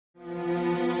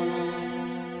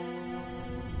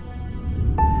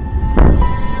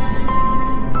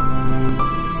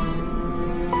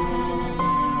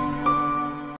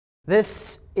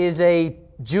This is a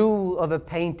jewel of a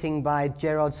painting by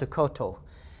Gerard Sekoto,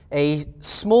 a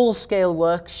small-scale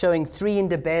work showing three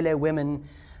Ndebele women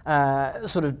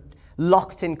sort of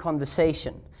locked in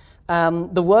conversation.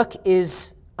 The work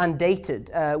is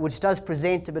undated, which does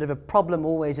present a bit of a problem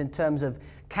always in terms of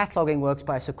cataloguing works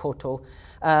by Sekoto.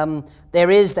 There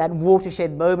is that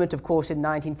watershed moment, of course, in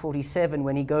 1947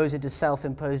 when he goes into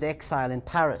self-imposed exile in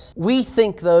Paris. We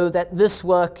think, though, that this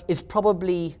work is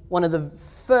probably one of the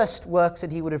first works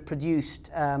that he would have produced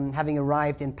having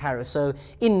arrived in Paris. So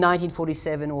in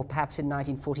 1947 or perhaps in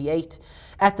 1948.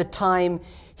 At the time,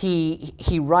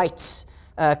 he writes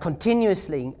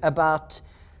continuously about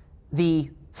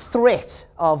the threat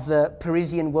of the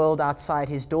Parisian world outside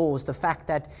his doors, the fact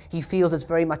that he feels it's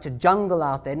very much a jungle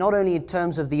out there, not only in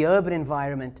terms of the urban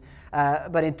environment,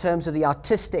 but in terms of the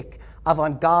artistic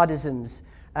avant-gardisms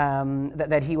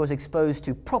that he was exposed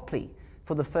to properly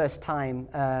for the first time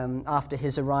after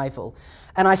his arrival.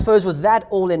 And I suppose with that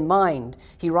all in mind,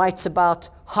 he writes about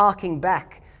harking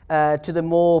back to the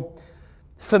more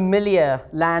familiar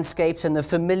landscapes and the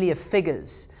familiar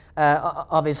figures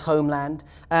of his homeland.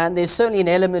 And there's certainly an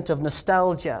element of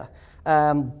nostalgia,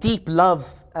 deep love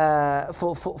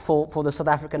for the South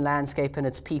African landscape and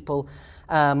its people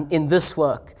in this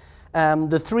work.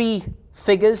 The three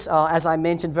figures are, as I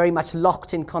mentioned, very much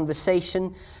locked in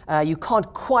conversation. You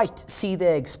can't quite see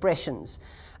their expressions.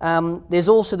 There's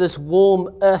also this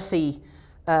warm, earthy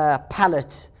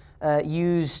palette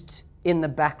used in the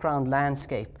background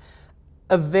landscape.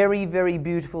 A very, very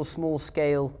beautiful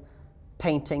small-scale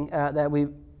painting that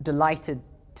we're delighted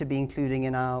to be including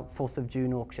in our 4th of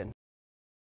June auction.